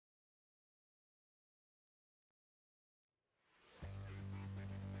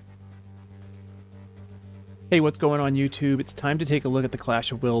Hey, what's going on YouTube? It's time to take a look at the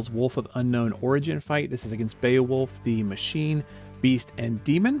Clash of Wills Wolf of Unknown Origin fight. This is against Beowolf, the Machine, Beast, and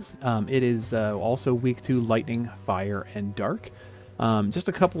Demon. It is also weak to Lightning, Fire, and Dark. Just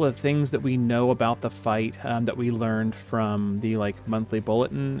a couple of things that we know about the fight that we learned from the monthly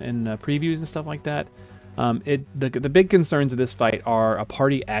bulletin and previews and stuff like that. The big concerns of this fight are a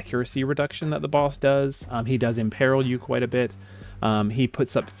party accuracy reduction that the boss does. He does imperil you quite a bit. He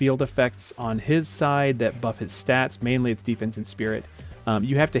puts up field effects on his side that buff his stats, mainly its defense and spirit.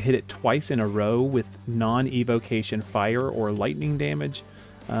 You have to hit it twice in a row with non-evocation fire or lightning damage.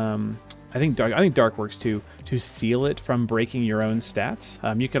 I think dark works too, to seal it from breaking your own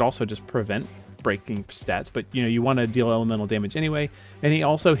stats. You could also just prevent breaking stats, but you want to deal elemental damage anyway. And he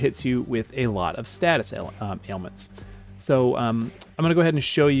also hits you with a lot of status ailments. So I'm going to go ahead and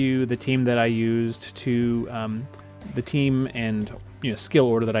show you the team that I used to the team and skill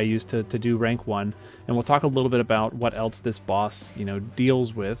order that I used to do rank 1, and we'll talk a little bit about what else this boss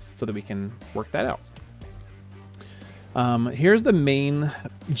deals with so that we can work that out. Here's the main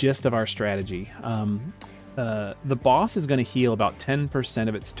gist of our strategy. The boss is going to heal about 10%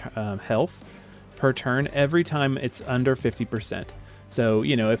 of its health per turn every time it's under 50%. So,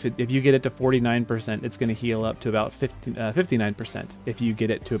 if you get it to 49%, it's going to heal up to about 59%. If you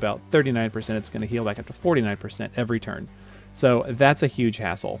get it to about 39%, it's going to heal back up to 49% every turn. So that's a huge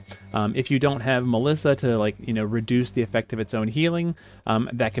hassle. If you don't have Melissa to reduce the effect of its own healing,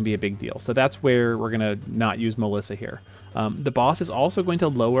 that can be a big deal. So that's where we're going to not use Melissa here. The boss is also going to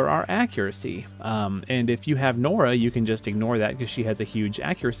lower our accuracy. And if you have Nora, you can just ignore that because she has a huge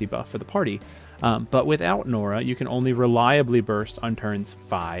accuracy buff for the party. But without Nora, you can only reliably burst on turns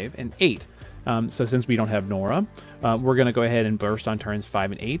 5 and 8. So since we don't have Nora, we're going to go ahead and burst on turns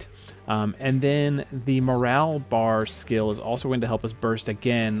 5 and 8. And then the morale bar skill is also going to help us burst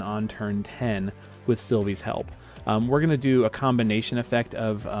again on turn 10 with Sylvie's help. We're going to do a combination effect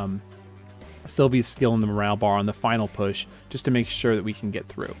of Sylvie's skill and the morale bar on the final push just to make sure that we can get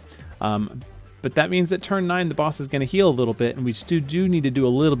through. But that means that turn 9, the boss is going to heal a little bit, and we still do need to do a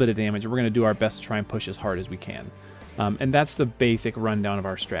little bit of damage. We're going to do our best to try and push as hard as we can. And that's the basic rundown of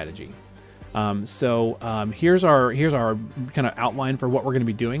our strategy. Here's our kind of outline for what we're going to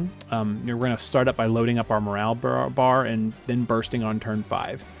be doing. We're going to start up by loading up our morale bar and then bursting on turn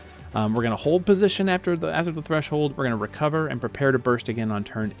 5. We're going to hold position after the threshold. We're going to recover and prepare to burst again on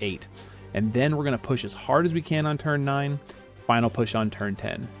turn 8. And then we're going to push as hard as we can on turn 9, final push on turn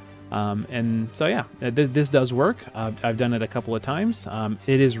 10. And so yeah, this does work. I've done it a couple of times.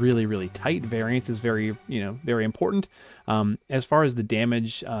 It is really, really tight. Variance is very, very important. As far as the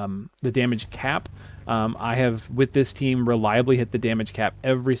damage cap, I have, with this team, reliably hit the damage cap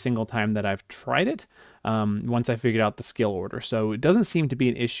every single time that I've tried it, once I figured out the skill order. So it doesn't seem to be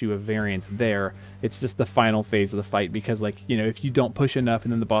an issue of variance there. It's just the final phase of the fight because, if you don't push enough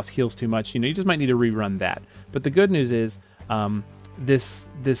and then the boss heals too much, you just might need to rerun that. But the good news is, this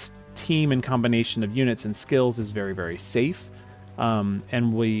team and combination of units and skills is very, very safe,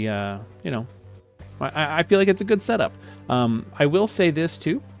 and we I feel like it's a good setup. I will say this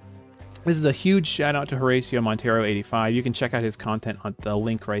too, this is a huge shout out to Horacio Montero 85. You can check out his content on the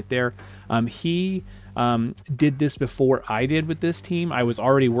link right there. He did this before I did with this team. I was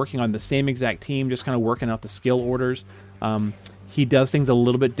already working on the same exact team, just kind of working out the skill orders. He does things a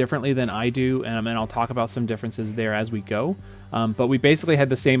little bit differently than I do, and I'll talk about some differences there as we go. But we basically had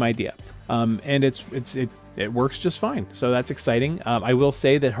the same idea, and it works just fine. So that's exciting. I will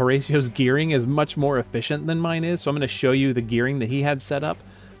say that Horacio's gearing is much more efficient than mine is, so I'm going to show you the gearing that he had set up,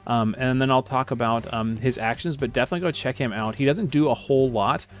 and then I'll talk about his actions. But definitely go check him out. He doesn't do a whole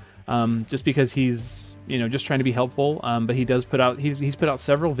lot, just because he's just trying to be helpful. But he does put out he's put out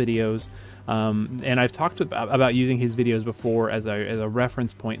several videos. And I've talked about using his videos before as a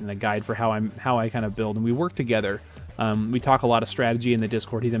reference point and a guide for how I kind of build, and we work together. We talk a lot of strategy in the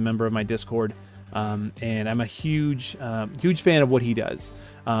Discord. He's a member of my Discord, and I'm a huge fan of what he does.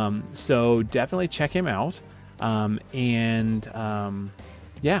 So definitely check him out.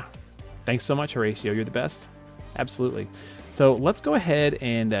 Yeah, thanks so much, Horacio. You're the best. Absolutely. So let's go ahead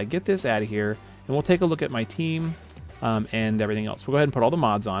and get this out of here, and we'll take a look at my team and everything else. We'll go ahead and put all the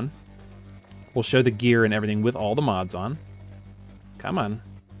mods on. We'll show the gear and everything with all the mods on. Come on.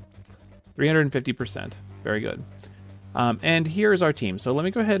 350%. Very good. And here's our team. So let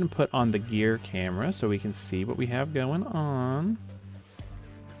me go ahead and put on the gear camera so we can see what we have going on.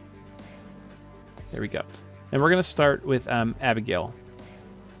 There we go. And we're going to start with Abigail.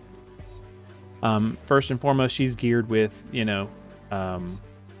 First and foremost, she's geared with,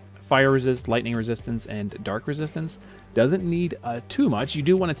 fire resist, lightning resistance, and dark resistance. Doesn't need too much. You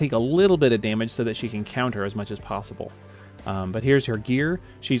do want to take a little bit of damage so that she can counter as much as possible. But here's her gear.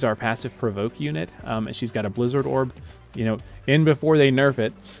 She's our passive provoke unit, and she's got a blizzard orb, you know, in before they nerf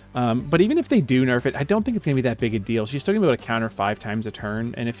it. But even if they do nerf it, I don't think it's gonna be that big a deal. She's still gonna be able to counter 5 times a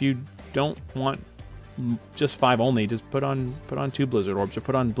turn, and if you don't want just 5 only, just put on 2 blizzard orbs, or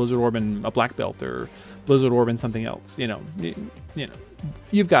put on blizzard orb and a black belt, or blizzard orb and something else. You know,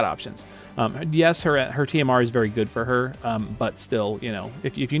 you've got options. Yes, her TMR is very good for her, but still, you know,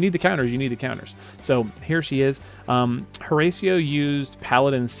 if you need the counters, you need the counters. So here she is. Horatio used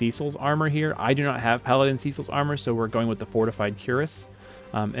Paladin Cecil's armor here. I do not have Paladin Cecil's armor, so we're going with the Fortified Cuirass,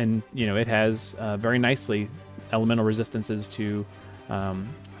 and you know, it has very nicely elemental resistances to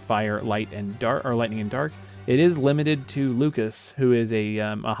fire, light, and dark, or lightning and dark. It is limited to Lucas, who is a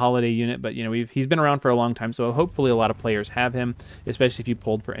holiday unit, but you know, he's been around for a long time, so hopefully a lot of players have him, especially if you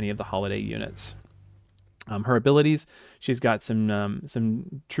pulled for any of the holiday units. Her abilities, she's got some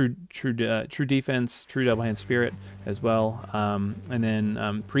true defense, true double hand spirit as well, and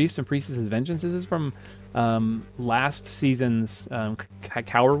then priest and priestess's vengeance. This is from last season's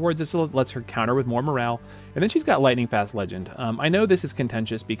cow rewards. This lets her counter with more morale, and then she's got lightning fast legend. I know this is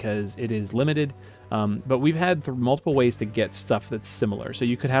contentious because it is limited, but we've had multiple ways to get stuff that's similar. So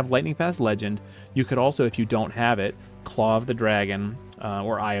you could have lightning fast legend. You could also, if you don't have it, Claw of the Dragon,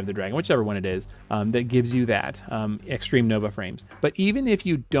 or Eye of the Dragon, whichever one it is, that gives you that extreme Nova frames. But even if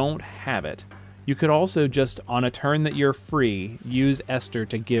you don't have it, you could also just, on a turn that you're free, use Esther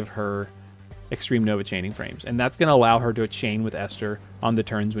to give her extreme Nova chaining frames, and that's going to allow her to chain with Esther on the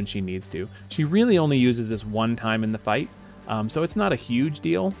turns when she needs to. She really only uses this one time in the fight, so it's not a huge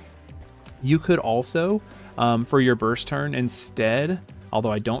deal. You could also, for your burst turn instead,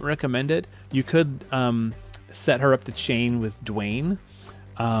 although I don't recommend it, you could set her up to chain with Dwayne,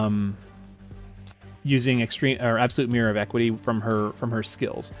 using extreme or absolute mirror of equity from her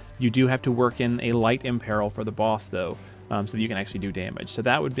skills. You do have to work in a light imperil for the boss though, so that you can actually do damage. So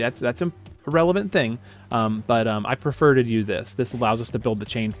that's a relevant thing, but I prefer to do this. This allows us to build the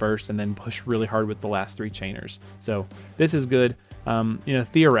chain first and then push really hard with the last 3 chainers. So this is good. You know,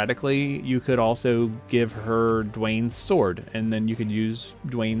 theoretically, you could also give her Dwayne's sword, and then you could use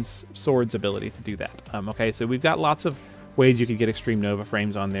Dwayne's sword's ability to do that. Okay, so we've got lots of ways you could get extreme Nova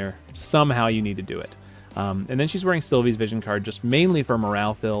frames on there. Somehow you need to do it. And then she's wearing Sylvie's Vision card, just mainly for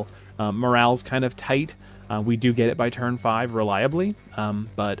morale fill. Morale's kind of tight. We do get it by turn 5 reliably,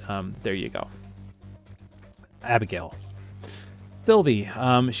 but there you go. Abigail. Sylvie,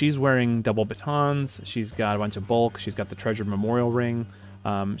 she's wearing double batons. She's got a bunch of bulk. She's got the Treasured Memorial Ring.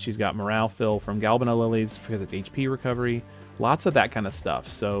 She's got morale fill from Galbana Lilies because it's HP recovery. Lots of that kind of stuff.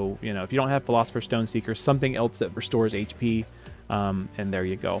 So, you know, if you don't have Philosopher's Stone Seeker, something else that restores HP, and there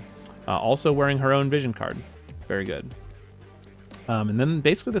you go. Also wearing her own vision card. Very good. And then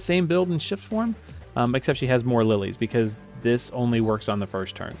basically the same build in shift form, except she has more lilies because this only works on the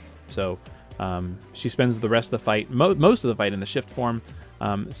first turn. So she spends the rest of the fight, most of the fight in the shift form.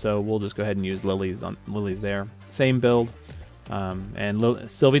 So we'll just go ahead and use lilies there. Same build,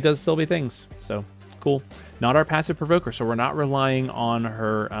 and Sylvie does Sylvie things. So cool. Not our passive provoker, so we're not relying on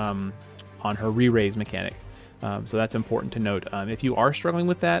her re-raise mechanic. So that's important to note. If you are struggling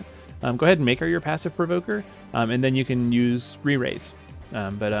with that, go ahead and make her your passive provoker, and then you can use re-raise.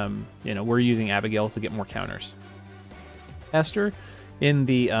 You know, we're using Abigail to get more counters. Esther, in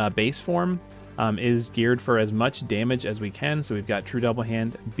the base form, is geared for as much damage as we can. So we've got True Double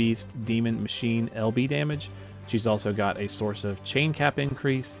Hand, Beast, Demon, Machine, LB damage. She's also got a source of chain cap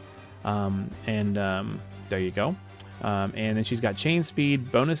increase, there you go. And then she's got chain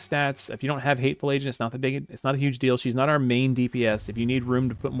speed, bonus stats. If you don't have Hateful Agent, it's not a huge deal. She's not our main DPS. If you need room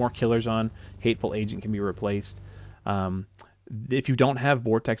to put more killers on, Hateful Agent can be replaced. If you don't have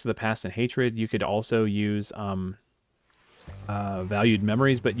Vortex of the Past and Hatred, you could also use Valued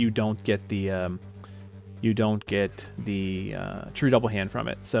Memories, but you don't get the True Double Hand from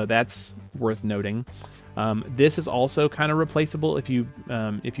it. So that's worth noting. This is also kind of replaceable if you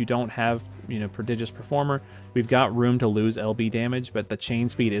don't have, you know, Prodigious Performer. We've got room to lose LB damage, but the chain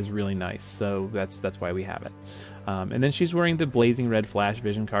speed is really nice, so that's why we have it. And then she's wearing the Blazing Red Flash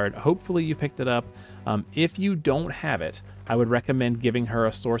Vision card. Hopefully you picked it up. If you don't have it, I would recommend giving her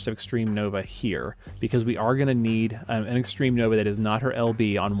a source of Extreme Nova here, because we are going to need an Extreme Nova that is not her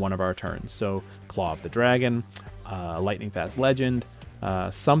LB on one of our turns. So Claw of the Dragon, Lightning Fast Legend,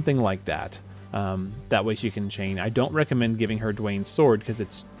 something like that. That way she can chain. I don't recommend giving her Dwayne's sword because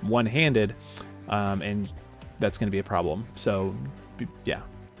it's one-handed, and that's going to be a problem. So yeah,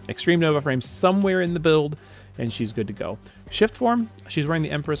 Extreme Nova frames somewhere in the build. and she's good to go. Shift form, she's wearing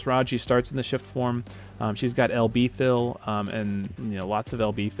the Empress Rod. She starts in the shift form. She's got LB fill, and lots of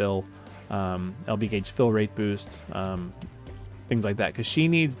LB fill, LB gauge fill rate boost, things like that, because she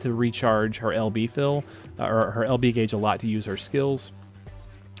needs to recharge her LB fill or her LB gauge a lot to use her skills.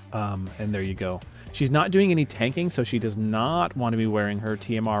 And there you go. She's not doing any tanking, so she does not want to be wearing her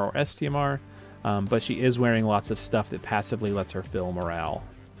TMR or STMR, but she is wearing lots of stuff that passively lets her fill morale.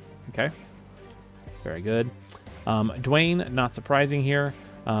 Okay, very good. Dwayne, not surprising here.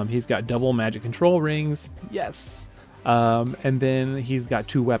 He's got double magic control rings. Yes. And then he's got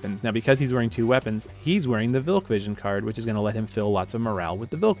 2 weapons. Now, because he's wearing 2 weapons, he's wearing the Vilk Vision card, which is going to let him fill lots of morale with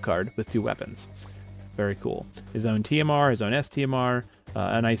the Vilk card with 2 weapons. Very cool. His own TMR, his own STMR,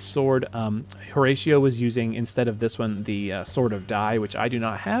 a nice sword. Horatio was using, instead of this one, the Sword of Die, which I do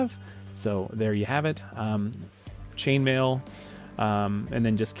not have. So there you have it. Chainmail. And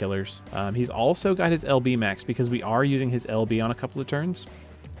then just killers. He's also got his LB max, because we are using his LB on a couple of turns,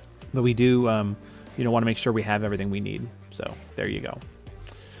 but we do want to make sure we have everything we need. So there you go.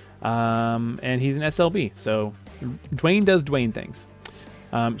 And he's an SLB, so Dwayne does Dwayne things.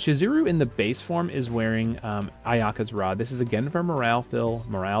 Chizuru in the base form is wearing Ayaka's Rod. This is again for morale fill.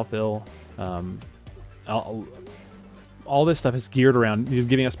 All this stuff is geared around, he's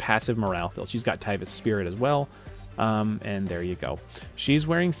giving us passive morale fill. She's got Tyva's Spirit as well. And there you go. She's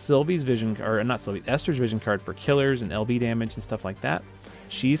wearing Sylvie's vision, or not Sylvie, Esther's vision card for killers and LB damage and stuff like that.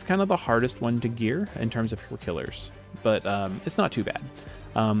 She's kind of the hardest one to gear in terms of her killers, but it's not too bad.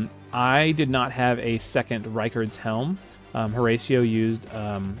 I did not have a second Rykard's helm. Horatio used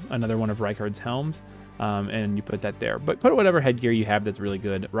another one of Rykard's helms, and you put that there. But put whatever headgear you have that's really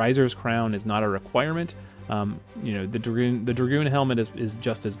good. Riser's crown is not a requirement. The Dragoon helmet is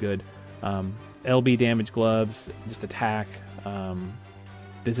just as good. LB damage gloves, just attack.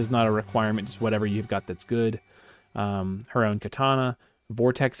 This is not a requirement, just whatever you've got that's good. Her own katana.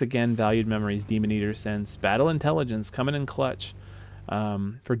 Vortex again, valued memories, Demon Eater sense, battle intelligence coming in clutch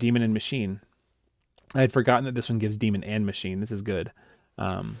for demon and machine. I had forgotten that this one gives demon and machine. This is good.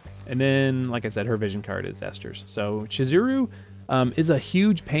 And then, like I said, her vision card is Esther's. So Chizuru is a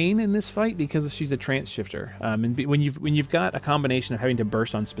huge pain in this fight because she's a trance shifter. And when you've got a combination of having to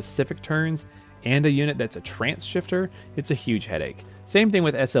burst on specific turns and a unit that's a trance shifter, it's a huge headache. Same thing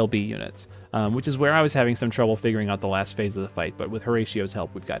with SLB units, which is where I was having some trouble figuring out the last phase of the fight, but with Horatio's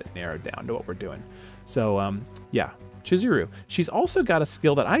help, we've got it narrowed down to what we're doing. So, yeah, Chizuru. She's also got a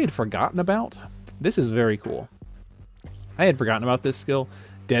skill that I had forgotten about. This is very cool. I had forgotten about this skill,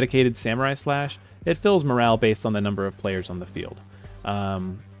 Dedicated Samurai Slash. It fills morale based on the number of players on the field.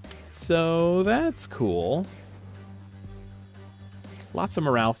 So that's cool. Lots of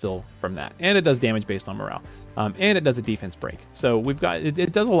morale fill from that. And it does damage based on morale. And it does a defense break. So we've got,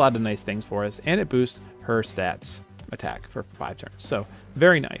 it does a lot of nice things for us, and it boosts her stats attack for 5 turns. So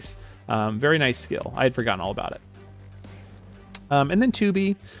very nice. Very nice skill. I had forgotten all about it. And then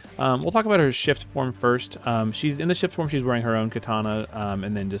 2B, we'll talk about her shift form first. She's in the shift form, she's wearing her own katana,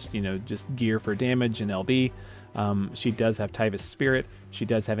 and then just gear for damage and LB. She does have Tyva's Spirit. She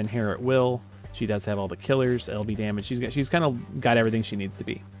does have Inherent Will. She does have all the killers, LB damage. She's kind of got everything she needs to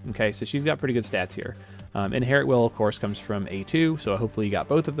be. Okay, so she's got pretty good stats here. Inherent Will, of course, comes from A2, so hopefully you got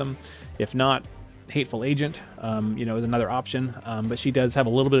both of them. If not, Hateful Agent, is another option. But she does have a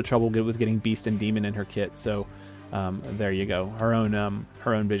little bit of trouble with getting Beast and Demon in her kit, so there you go. Her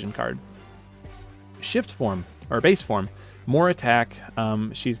own vision card. Shift form, or base form, more attack.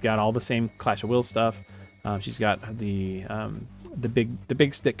 She's got all the same Clash of Wills stuff. She's got the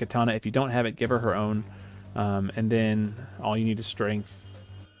big stick katana. If you don't have it, give her her own. And then all you need is strength.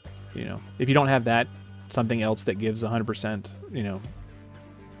 If you don't have that, something else that gives 100%,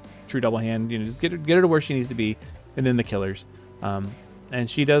 true double hand. Just get her to where she needs to be, and then the killers. And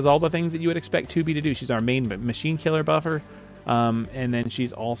she does all the things that you would expect 2B to do. She's our main machine killer buffer, and then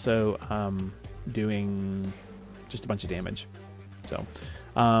she's also doing just a bunch of damage. So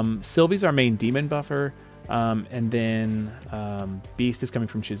Sylvie's our main demon buffer. And then Beast is coming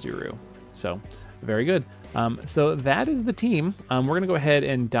from Chizuru. So very good. So that is the team. We're going to go ahead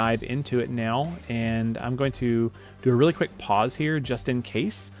and dive into it now. And I'm going to do a really quick pause here just in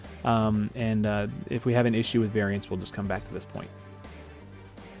case. And if we have an issue with variance, we'll just come back to this point.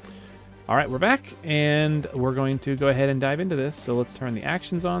 All right, we're back, and we're going to go ahead and dive into this. So let's turn the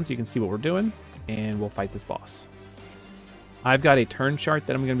actions on so you can see what we're doing, and we'll fight this boss. I've got a turn chart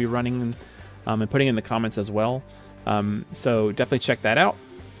that I'm going to be running and putting in the comments as well. So definitely check that out.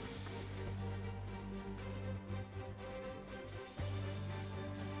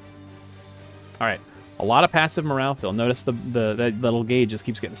 All right, a lot of passive morale fill. Notice that little gauge just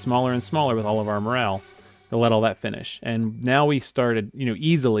keeps getting smaller and smaller with all of our morale. to let all that finish. And now we started,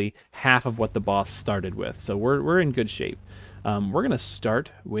 easily half of what the boss started with. So we're in good shape. We're going to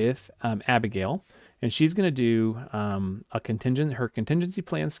start with Abigail, and she's going to do her contingency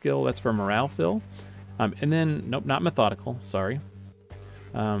plan skill. That's for morale fill. And then, nope, not methodical, sorry.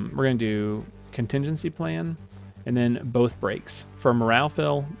 We're going to do contingency plan, and then both breaks. For morale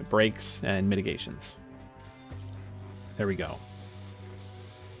fill, breaks, and mitigations. There we go.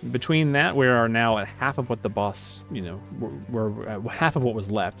 Between that, we are now at half of what the boss, we're at half of what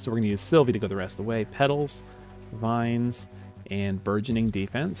was left. So we're going to use Sylvie to go the rest of the way. Petals, vines, and burgeoning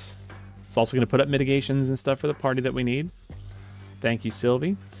defense. It's also going to put up mitigations and stuff for the party that we need. Thank you,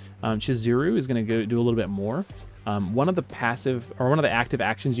 Sylvie. Chizuru is going to go do a little bit more. One of the active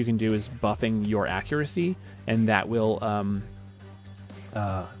actions you can do is buffing your accuracy, and that will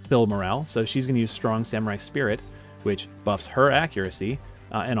build morale. So she's going to use Strong Samurai Spirit, which buffs her accuracy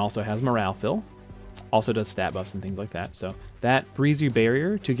and also has morale fill. Also does stat buffs and things like that. So that Breezy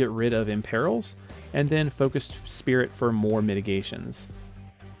Barrier to get rid of imperils, and then Focused Spirit for more mitigations.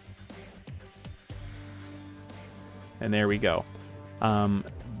 And there we go.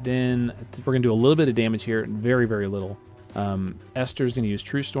 Then we're going to do a little bit of damage here, very, very little. Esther's going to use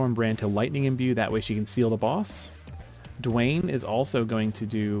True Storm Brand to Lightning Imbue, that way she can seal the boss. Dwayne is also going to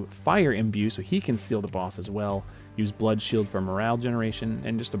do Fire Imbue, so he can seal the boss as well. Use Blood Shield for morale generation,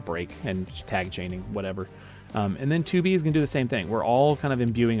 and just a break, and tag chaining, whatever. And then 2B is going to do the same thing. We're all kind of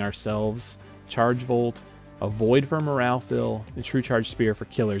imbuing ourselves. Charge Volt, a Void for morale fill, and True Charge Spear for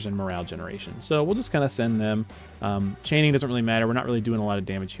killers and morale generation. So we'll just kind of send them. Chaining doesn't really matter. We're not really doing a lot of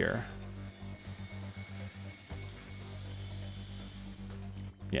damage here.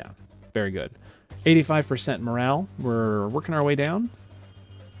 Yeah, very good. 85% morale. We're working our way down.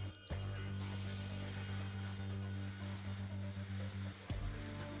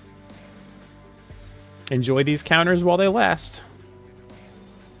 Enjoy these counters while they last.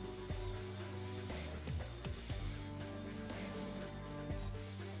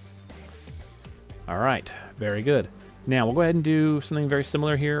 All right, very good. Now we'll go ahead and do something very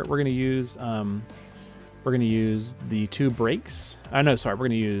similar here. We're going to use the 2 breaks. No, sorry, we're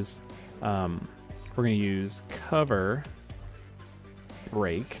going to use cover,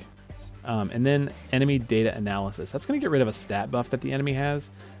 break, and then enemy data analysis. That's going to get rid of a stat buff that the enemy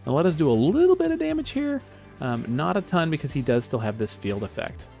has, and let us do a little bit of damage here. Not a ton, because he does still have this field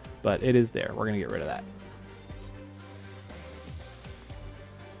effect, but it is there. We're going to get rid of that.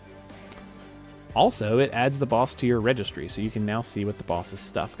 Also, it adds the boss to your registry, so you can now see what the boss's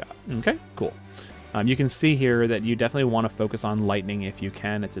stuff got. Okay, cool. You can see here that you definitely want to focus on lightning if you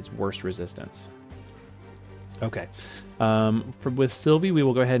can. It's its worst resistance. Okay. With Sylvie, we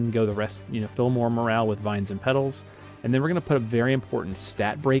will go ahead and go the rest, fill more morale with vines and petals. And then we're going to put a very important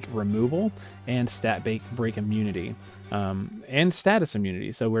stat break removal and stat break immunity. And status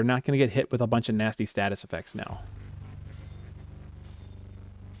immunity, so we're not going to get hit with a bunch of nasty status effects now.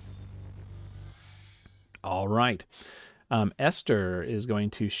 All right. Esther is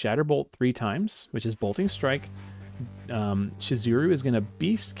going to Shatterbolt 3 times, which is Bolting Strike. Chizuru is going to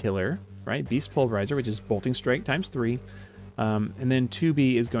Beast Killer, right? Beast Pulverizer, which is Bolting Strike times 3. And then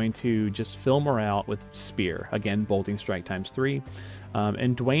 2B is going to just fill morale with Spear. Again, Bolting Strike times 3.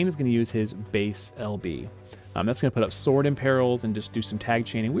 And Dwayne is going to use his base LB. That's going to put up Sword Imperils and just do some tag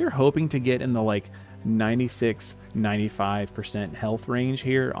chaining. We were hoping to get in the 96-95% health range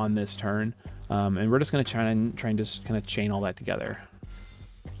here on this turn. And we're just going to try and just kind of chain all that together.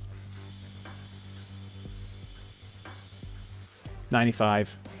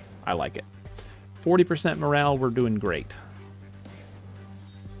 $95, I like it. 40% morale, we're doing great.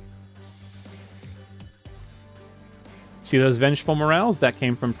 See those Vengeful Morales? That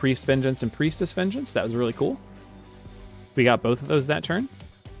came from Priest Vengeance and Priestess Vengeance. That was really cool. We got both of those that turn.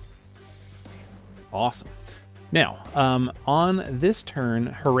 Awesome. Now, on this turn,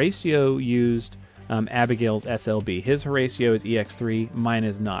 Horatio used Abigail's SLB. His Horatio is EX3, mine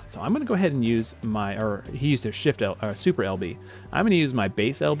is not. So I'm going to go ahead and use he used a Super LB. I'm going to use my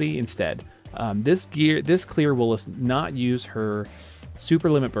base LB instead. This clear will not use her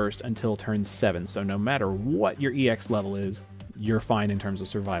Super Limit Burst until turn 7. So no matter what your EX level is, you're fine in terms of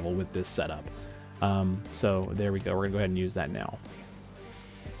survival with this setup. So there we go. We're going to go ahead and use that now.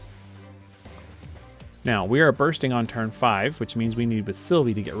 Now, we are bursting on turn 5, which means we need with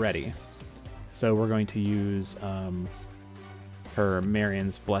Sylvie to get ready. So we're going to use her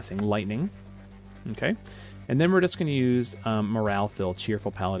Marion's Blessing Lightning. Okay. And then we're just going to use Morale Fill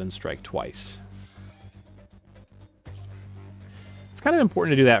Cheerful Paladin Strike twice. It's kind of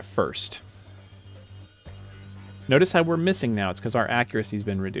important to do that first. Notice how we're missing now. It's because our accuracy's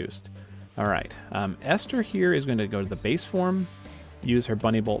been reduced. All right. Esther here is going to go to the base form, use her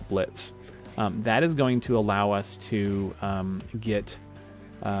Bunny Bolt Blitz. That is going to allow us to get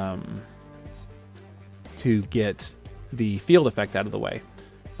the field effect out of the way.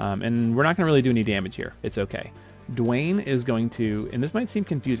 And we're not going to really do any damage here. It's okay. Dwayne is going to, and this might seem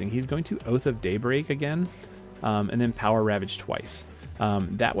confusing, he's going to Oath of Daybreak again, and then Power Ravage twice.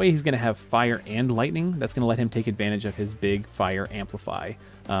 That way he's going to have fire and lightning. That's going to let him take advantage of his big fire amplify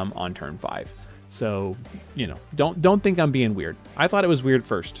on turn 5. So, you know, don't think I'm being weird. I thought it was weird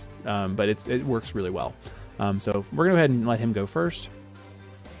first, but it works really well. So we're going to go ahead and let him go first.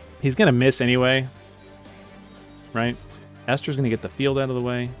 He's going to miss anyway, right? Esther's going to get the field out of the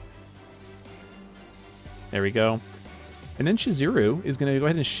way. There we go. And then Chizuru is going to go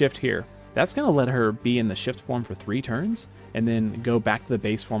ahead and shift here. That's going to let her be in the shift form for 3 turns, and then go back to the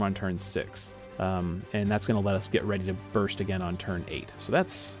base form on turn 6. And that's going to let us get ready to burst again on turn 8. So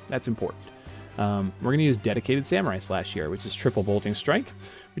that's important. We're going to use Dedicated Samurai Slash here, which is triple bolting strike,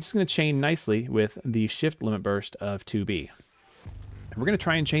 which is going to chain nicely with the shift limit burst of 2B. And we're going to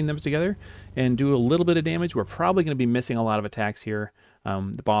try and chain them together and do a little bit of damage. We're probably going to be missing a lot of attacks here.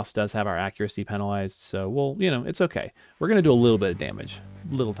 The boss does have our accuracy penalized, so we'll, you know, it's okay. We're going to do a little bit of damage,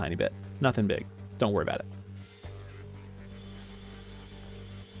 a little tiny bit, nothing big. Don't worry about it.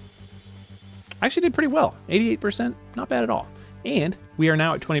 I actually did pretty well, 88%, not bad at all. And we are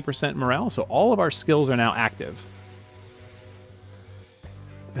now at 20% morale, so all of our skills are now active.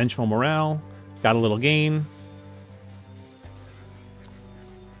 Vengeful morale, got a little gain.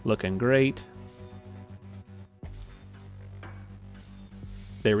 Looking great.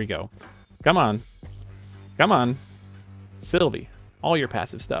 There we go. Come on. Come on. Sylvie, all your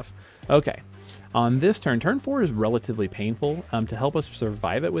passive stuff. Okay. On this turn, turn 4 is relatively painful. To help us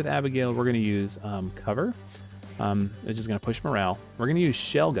survive it with Abigail, we're going to use cover. It's just going to push morale. We're going to use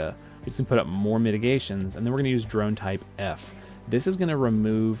Shelga, which is going to put up more mitigations, and then we're going to use drone type F. This is going to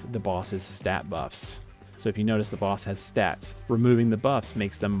remove the boss's stat buffs. So if you notice, the boss has stats. Removing the buffs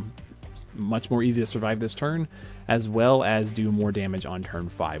makes them much more easy to survive this turn, as well as do more damage on turn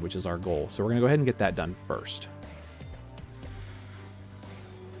 5, which is our goal. So we're going to go ahead and get that done first.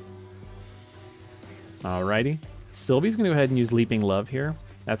 Alrighty. Sylvie's going to go ahead and use Leaping Love here.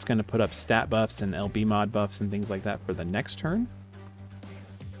 That's going to put up stat buffs and LB mod buffs and things like that for the next turn.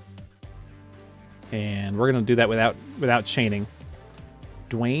 And we're going to do that without chaining.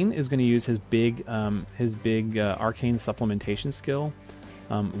 Dwayne is going to use his big arcane supplementation skill.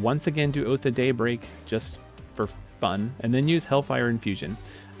 Once again, do Oath of Daybreak just for fun, and then use Hellfire Infusion.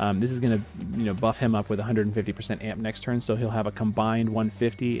 This is going to buff him up with 150% amp next turn, so he'll have a combined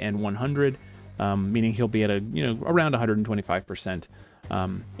 150 and 100, meaning he'll be at around 125%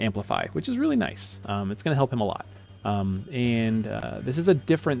 amplify, which is really nice. It's going to help him a lot. This is a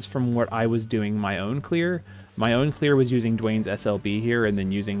difference from what I was doing my own clear. My own clear was using Dwayne's SLB here and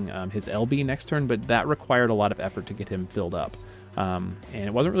then using his LB next turn, but that required a lot of effort to get him filled up. And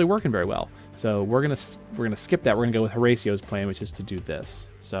it wasn't really working very well. So we're gonna skip that. We're gonna go with Horatio's plan, which is to do this.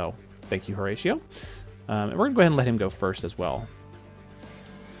 So thank you, Horatio. And we're gonna go ahead and let him go first as well.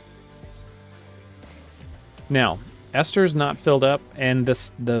 Now, Esther's not filled up, and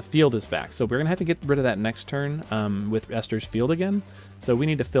the field is back. So we're going to have to get rid of that next turn with Esther's field again. So we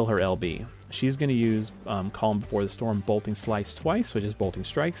need to fill her LB. She's going to use Calm Before the Storm Bolting Slice twice, which is Bolting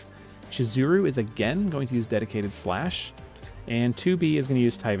Strikes. Chizuru is again going to use Dedicated Slash. And 2B is going to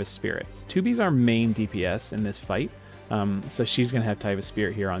use Tyva's Spirit. 2B is our main DPS in this fight. So she's going to have Tyva's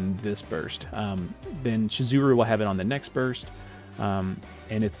Spirit here on this burst. Then Chizuru will have it on the next burst. And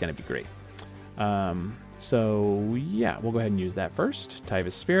it's going to be great. So yeah, we'll go ahead and use that first,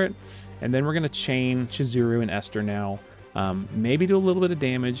 Tyva's Spirit, and then we're going to chain Chizuru and Esther now. Maybe do a little bit of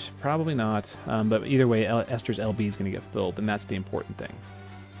damage, probably not, but either way, Esther's LB is going to get filled, and that's the important thing.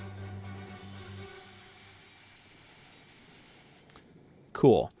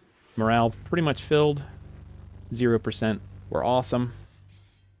 Cool. Morale pretty much filled, 0%. We're awesome.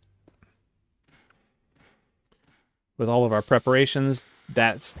 With all of our preparations,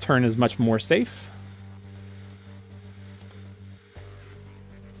 that turn is much more safe.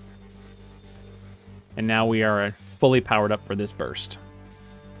 And now we are fully powered up for this burst.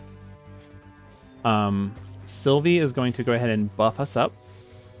 Sylvie is going to go ahead and buff us up.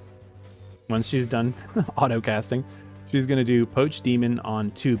 Once she's done auto-casting, she's going to do Poach Demon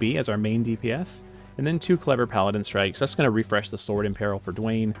on 2B as our main DPS, and then 2 Clever Paladin Strikes. That's going to refresh the Sword in Peril for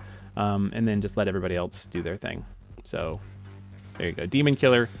Dwayne, and then just let everybody else do their thing. So, there you go. Demon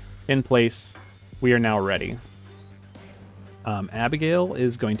Killer in place. We are now ready. Abigail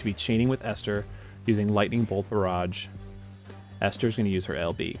is going to be chaining with Esther, using Lightning Bolt Barrage. Esther's going to use her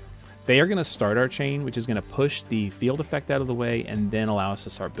LB. they are going to start our chain, which is going to push the field effect out of the way and then allow us to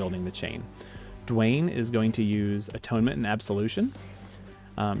start building the chain. Dwayne is going to use Atonement and Absolution.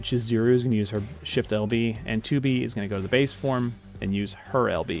 Chizuru is going to use her Shift LB, and 2B is going to go to the base form and use her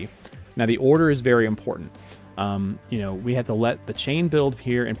LB. Now the order is very important. You know, we have to let the chain build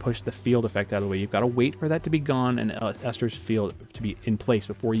here and push the field effect out of the way. You've got to wait for that to be gone and Esther's field to be in place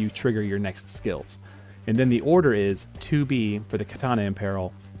before you trigger your next skills. And then the order is 2B for the Katana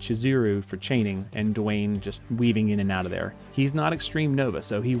Imperil, Chizuru for chaining, and Dwayne just weaving in and out of there. He's not Extreme Nova,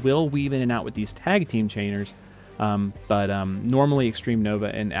 so he will weave in and out with these tag team chainers, but normally Extreme Nova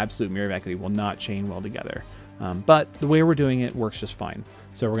and Absolute Mirror of Equity will not chain well together. But the way we're doing it works just fine.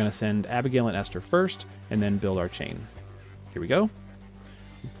 So we're going to send Abigail and Esther first, and then build our chain. Here we go.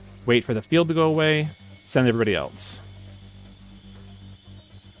 Wait for the field to go away, send everybody else.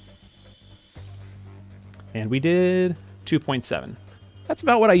 And we did 2.7. That's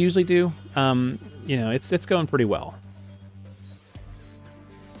about what I usually do. You know, it's going pretty well.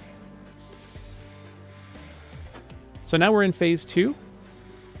 So now we're in phase 2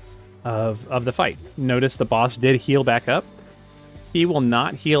 of the fight. Notice the boss did heal back up. He will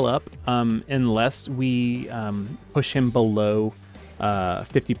not heal up unless we push him below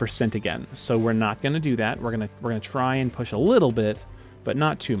 50% again. So we're not going to do that. We're gonna try and push a little bit, but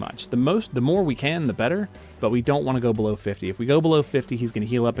not too much. The more we can, the better. But we don't want to go below 50. If we go below 50, he's going to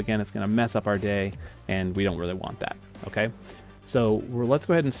heal up again. It's going to mess up our day, and we don't really want that. Okay, so let's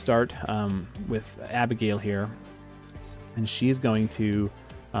go ahead and start with Abigail here, and she's going to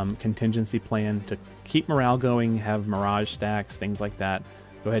contingency plan to keep morale going, have mirage stacks, things like that.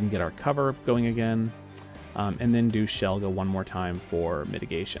 Go ahead and get our cover going again, and then do Shelga one more time for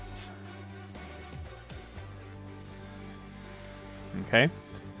mitigations. Okay,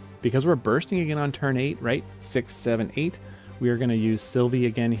 because we're bursting again on turn 8, right? 6, 7, 8. We are going to use Sylvie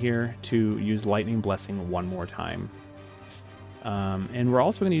again here to use Lightning Blessing one more time. And we're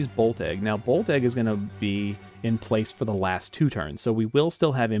also going to use Bolt Egg. Now, Bolt Egg is going to be in place for the last 2 turns, so we will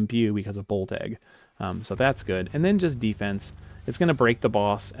still have Imbue because of Bolt Egg. So that's good. And then just defense. It's going to break the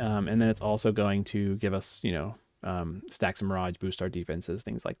boss, and then it's also going to give us, you know, stacks of Mirage, boost our defenses,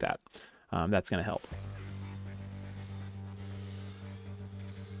 things like that. That's going to help.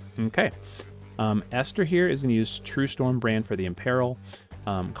 Okay. Esther here is going to use True Storm Brand for the Imperil,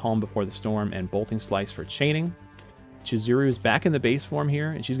 Calm Before the Storm, and Bolting Slice for chaining. Chizuru is back in the base form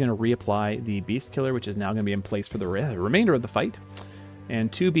here, and she's going to reapply the Beast Killer, which is now going to be in place for the remainder of the fight.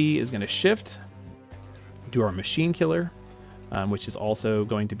 And 2B is going to shift, do our Machine Killer, which is also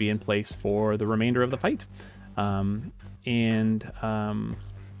going to be in place for the remainder of the fight.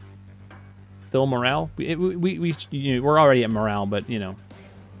 Fill morale. We're already at morale, but you know,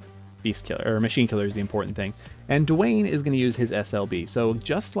 Beast Killer or Machine Killer is the important thing. And Dwayne is going to use his SLB. So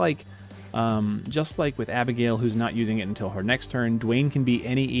just like with Abigail, who's not using it until her next turn, Dwayne can be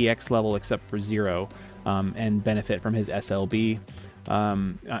any EX level except for 0 and benefit from his SLB.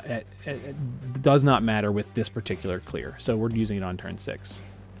 It does not matter with this particular clear, so we're using it on turn 6.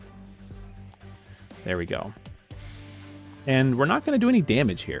 There we go. And we're not going to do any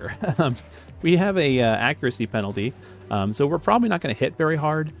damage here. We have a accuracy penalty, so we're probably not going to hit very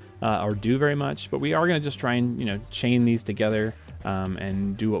hard or do very much, but we are going to just try and, you know, chain these together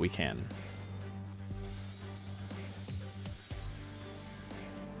and do what we can.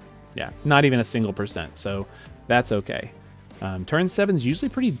 Yeah, not even a single %, so that's okay. Turn 7 is usually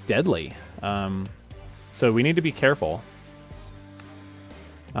pretty deadly, so we need to be careful.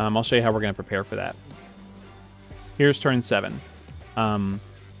 I'll show you how we're going to prepare for that. Here's turn 7.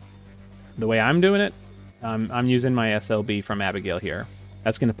 The way I'm doing it, I'm using my SLB from Abigail here.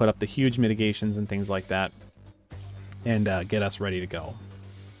 That's going to put up the huge mitigations and things like that, and get us ready to go.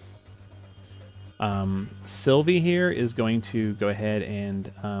 Sylvie here is going to go ahead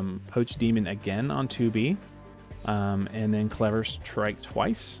and Poach Demon again on 2B, and then Clever Strike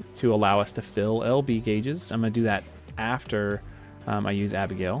twice to allow us to fill LB gauges. I'm going to do that after I use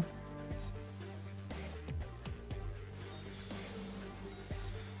Abigail.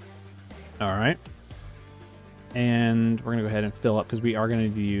 All right. And we're going to go ahead and fill up because we are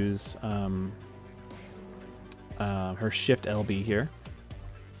going to use her Shift LB here.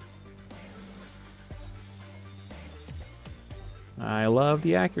 I love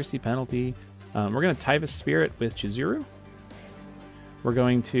the accuracy penalty. We're going to Tyvus Spirit with Chizuru. We're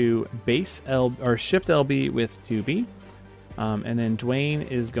going to base L or Shift LB with 2B. And then Dwayne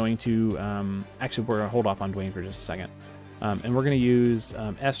is going to actually we're going to hold off on Dwayne for just a second. And we're going to use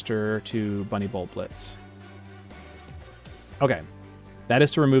Esther to Bunny Bolt Blitz. Okay, that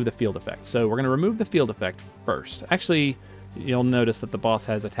is to remove the field effect. So we're going to remove the field effect first. Actually, you'll notice that the boss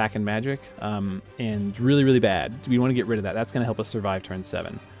has attack and magic, and really, really bad. We want to get rid of that. That's going to help us survive turn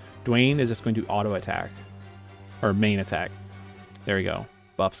 7. Dwayne is just going to auto attack, or main attack. There we go.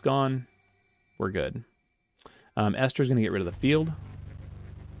 Buff's gone. We're good. Esther's going to get rid of the field.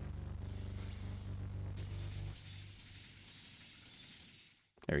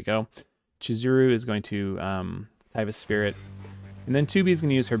 There we go. Chizuru is going to type a spirit. And then 2B is going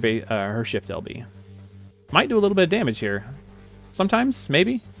to use her shift LB. Might do a little bit of damage here. Sometimes,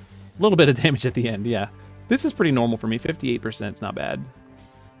 maybe. A little bit of damage at the end, yeah. This is pretty normal for me. 58%, it's not bad.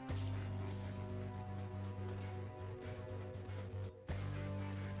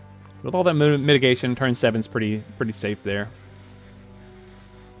 With all that mitigation, turn 7's pretty safe there.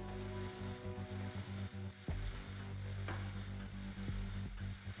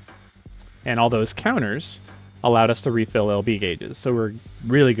 And all those counters allowed us to refill LB gauges, so we're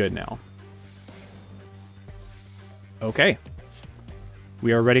really good now. Okay.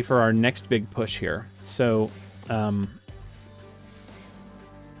 We are ready for our next big push here. So, there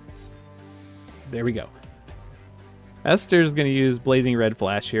we go. Esther's going to use Blazing Red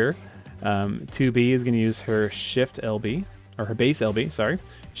Flash here. 2B is going to use her Shift LB, or her base LB, sorry.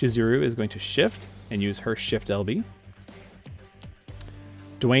 Chizuru is going to Shift and use her Shift LB.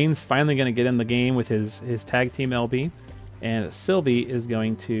 Dwayne's finally going to get in the game with his tag team LB, and Sylvie is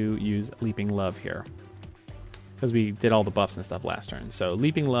going to use Leaping Love here because we did all the buffs and stuff last turn. So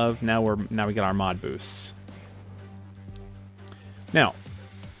Leaping Love, now we got our mod boosts. Now,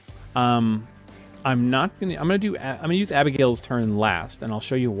 I'm gonna use Abigail's turn last, and I'll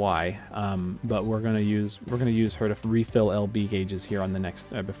show you why. But we're gonna use her to refill LB gauges here on the next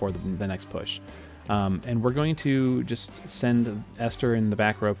before the next push. And we're going to just send Esther in the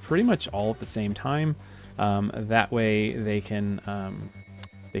back row pretty much all at the same time. That way they can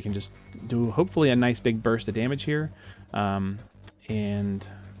just do hopefully a nice big burst of damage here, and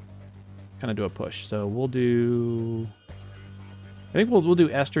kind of do a push. So we'll do. I think we'll do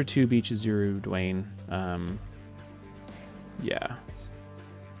Esther 2, Chizuru, Dwayne. Yeah.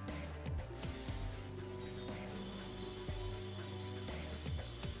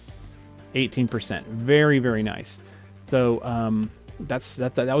 %. Very, very nice. So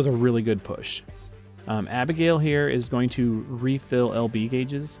that was a really good push. Abigail here is going to refill LB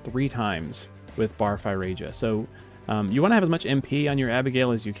gauges 3 times with Bar Phyragia. So you want to have as much MP on your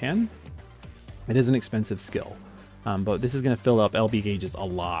Abigail as you can. It is an expensive skill, but this is going to fill up LB gauges a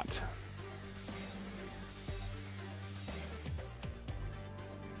lot.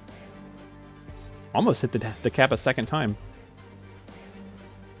 Almost hit the cap a second time.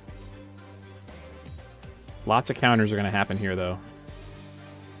 Lots of counters are going to happen here, though.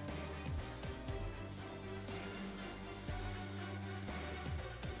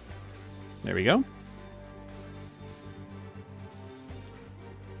 There we go.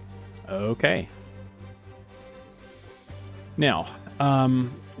 Okay. Now,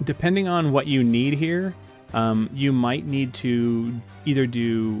 depending on what you need here, you might need to either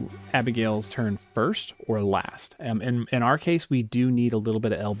do Abigail's turn first or last. In our case, we do need a little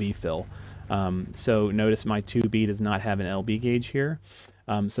bit of LB fill. So notice my 2B does not have an LB gauge here.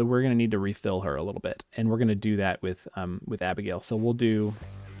 So we're going to need to refill her a little bit. And we're going to do that with Abigail. So we'll do...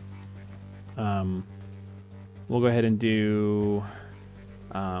 we'll go ahead and do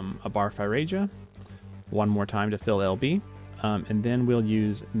a Bar Phyragia one more time to fill LB. And then we'll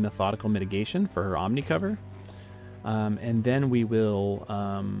use Methodical Mitigation for her Omni cover. And then we will...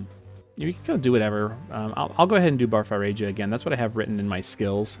 you can kind of do whatever. I'll go ahead and do Bar Phyragia again. That's what I have written in my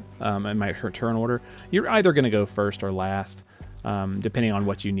skills, in my turn order. You're either going to go first or last, depending on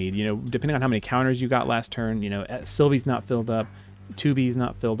what you need. You know, depending on how many counters you got last turn. You know, Sylvie's not filled up, 2B's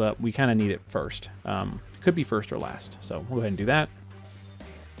not filled up. We kind of need it first. Could be first or last. So we'll go ahead and do that.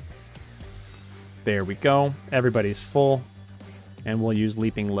 There we go. Everybody's full, and we'll use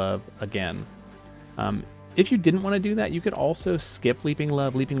Leaping Love again. If you didn't want to do that, you could also skip Leaping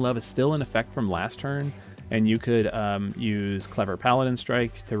Love. Leaping Love is still in effect from last turn, and you could use Clever Paladin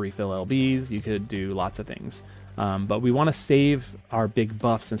Strike to refill LBs. You could do lots of things. But we want to save our big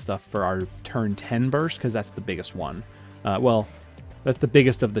buffs and stuff for our turn 10 burst, because that's the biggest one. Well, that's the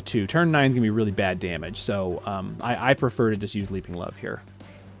biggest of the two. Turn 9 is going to be really bad damage, so I prefer to just use Leaping Love here.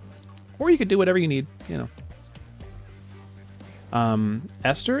 Or you could do whatever you need, you know.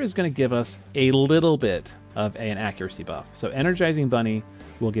 Esther is going to give us a little bit of an accuracy buff. So Energizing Bunny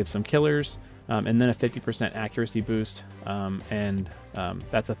will give some killers, and then a 50% accuracy boost, and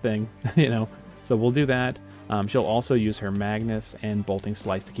that's a thing, you know. So we'll do that. She'll also use her Magnus and Bolting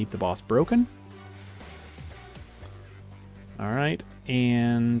Slice to keep the boss broken. All right,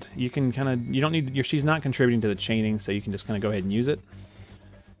 and you can kind of, you don't need, she's not contributing to the chaining, so you can just kind of go ahead and use it.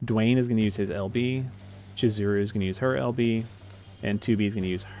 Dwayne is going to use his LB. Chizuru is going to use her LB. And 2B is going to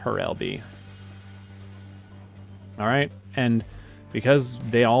use her LB. All right, and because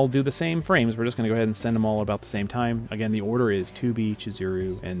they all do the same frames, we're just going to go ahead and send them all about the same time. Again, the order is 2B,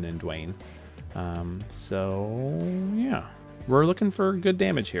 Chizuru, and then Dwayne. So, yeah, we're looking for good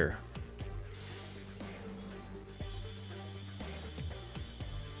damage here.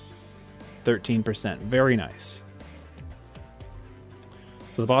 %, very nice.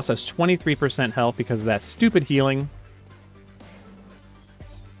 So the boss has 23% health because of that stupid healing.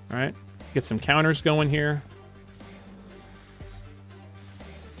 All right, get some counters going here.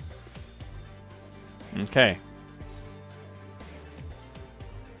 Okay.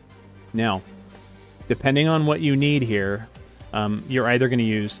 Now, depending on what you need here, you're either going to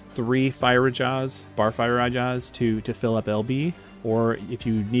use 3 Fire Rajas, Bar Fire Rajas to fill up LB, or if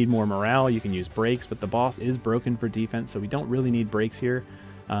you need more morale, you can use breaks, but the boss is broken for defense, so we don't really need breaks here.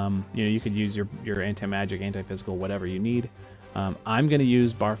 You know, you could use your anti-magic, anti-physical, whatever you need. I'm going to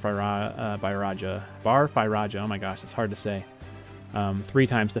use Bar Fire Raja, oh my gosh, it's hard to say, 3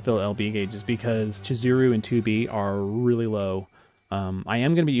 times to fill LB gauges because Chizuru and 2B are really low. I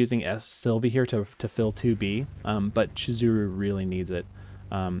am going to be using Sylvie here to fill 2B, but Chizuru really needs it.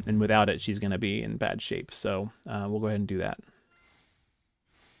 And without it, she's going to be in bad shape. So we'll go ahead and do that.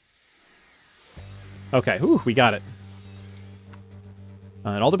 Okay, whew, we got it.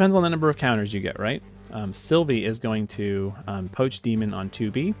 It all depends on the number of counters you get, right? Sylvie is going to poach Demon on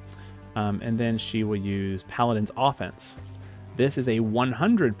 2B, and then she will use Paladin's Offense. This is a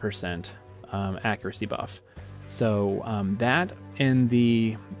 100% accuracy buff. So that and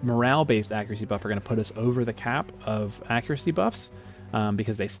the morale-based accuracy buff are going to put us over the cap of accuracy buffs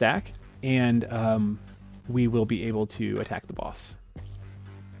because they stack, and we will be able to attack the boss.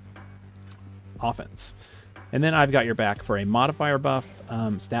 Offense. And then I've got your back for a modifier buff,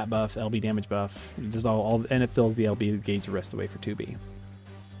 stat buff, LB damage buff, just all, and it fills the LB gauge the rest of the way for 2B.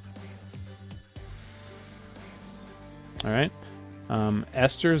 All right.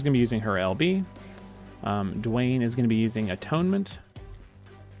 Esther is going to be using her LB. Dwayne is going to be using Atonement.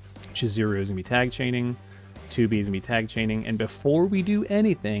 Chizuru is going to be tag chaining. 2B is going to be tag chaining. And before we do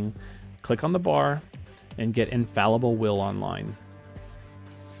anything, click on the bar and get Infallible Will online.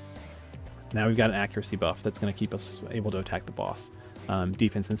 Now we've got an accuracy buff that's going to keep us able to attack the boss.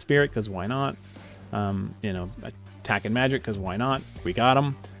 Defense and Spirit, because why not? You know, Attack and Magic, because why not? We got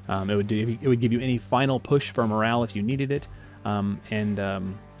them. It would give you any final push for morale if you needed it. You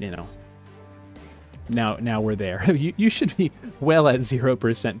know, now we're there. you should be well at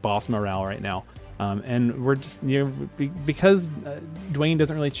 0% boss morale right now. And we're just, you know, because Dwayne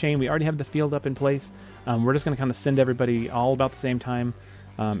doesn't really chain, we already have the field up in place. We're just going to kind of send everybody all about the same time.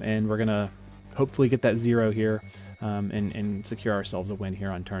 And we're going to hopefully get that 0 here and secure ourselves a win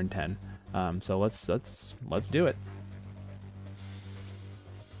here on turn 10. So let's do it.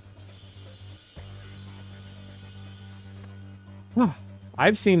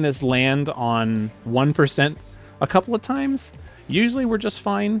 I've seen this land on 1% a couple of times. Usually we're just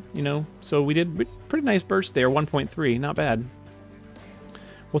fine, you know, so we did pretty nice burst there, 1.3, not bad.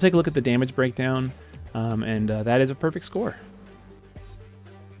 We'll take a look at the damage breakdown, and that is a perfect score.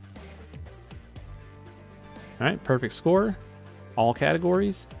 All right, perfect score, all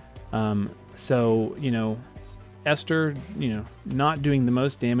categories. So, you know, Esther, you know, not doing the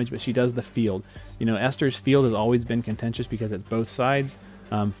most damage, but she does the field. You know, Esther's field has always been contentious because it's both sides.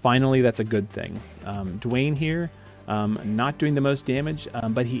 Finally, that's a good thing. Dwayne here, not doing the most damage,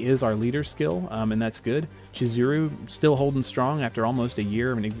 but he is our leader skill, and that's good. Chizuru still holding strong after almost a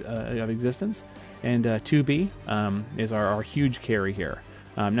year of existence. And 2B is our huge carry here.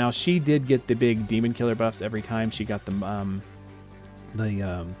 Now, she did get the big demon killer buffs every time. She got the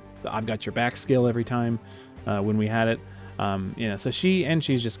I've got your back skill every time when we had it. You know, so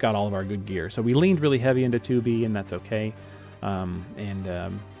she's just got all of our good gear. So we leaned really heavy into 2B, and that's okay.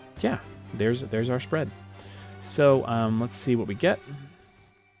 Yeah, there's our spread. So let's see what we get.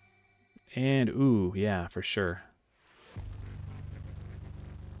 And ooh, yeah, for sure.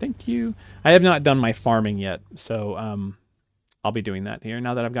 Thank you. I have not done my farming yet, so I'll be doing that here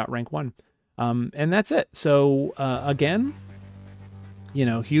now that I've got rank 1. And that's it. So again, you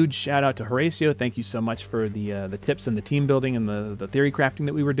know, huge shout out to Horatio. Thank you so much for the tips and the team building and the theory crafting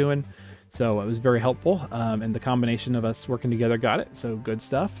that we were doing. So it was very helpful, and the combination of us working together got it. So good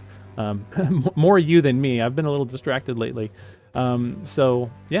stuff. More you than me. I've been a little distracted lately. So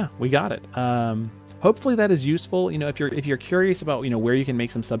yeah, we got it. hopefully that is useful. You know, if you're curious about, you know, where you can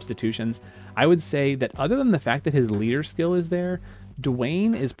make some substitutions, I would say that other than the fact that his leader skill is there,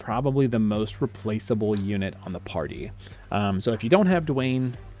 Dwayne is probably the most replaceable unit on the party. So if you don't have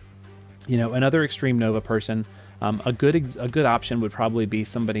Dwayne, you know, another Extreme Nova person, a good option would probably be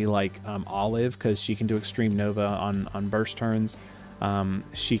somebody like Olive, because she can do Extreme Nova on burst turns.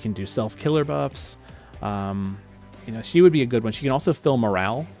 She can do self-killer buffs. You know, she would be a good one. She can also fill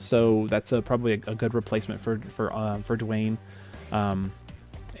morale, so that's probably a good replacement for Dwayne,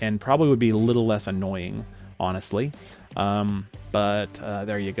 and probably would be a little less annoying, honestly. But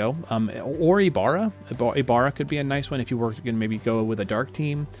there you go. Or Ibara. Ibara could be a nice one if you were going to maybe go with a dark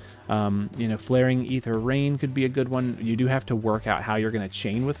team. You know, Flaring Ether Rain could be a good one. You do have to work out how you're going to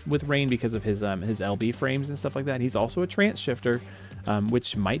chain with Rain because of his LB frames and stuff like that. He's also a trance shifter,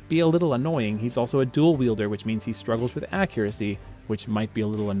 which might be a little annoying. He's also a dual wielder, which means he struggles with accuracy, which might be a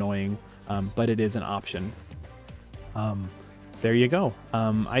little annoying, but it is an option. There you go.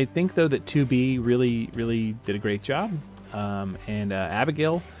 I think, though, that 2B really did a great job. And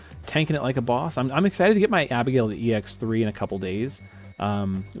Abigail tanking it like a boss. I'm excited to get my Abigail to EX3 in a couple days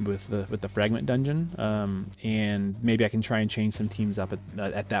with the Fragment Dungeon, and maybe I can try and change some teams up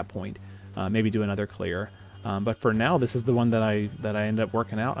at that point. Maybe do another clear. But for now, this is the one that I ended up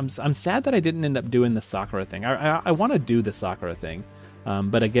working out. I'm sad that I didn't end up doing the Sakura thing. I want to do the Sakura thing,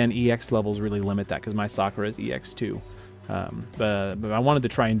 but again, EX levels really limit that because my Sakura is EX2. But I wanted to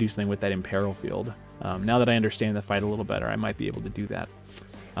try and do something with that Imperil field. Now that I understand the fight a little better, I might be able to do that.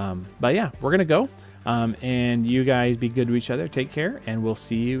 But yeah, we're gonna go, and you guys be good to each other. Take care, and we'll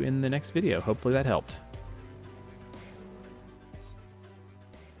see you in the next video. Hopefully that helped.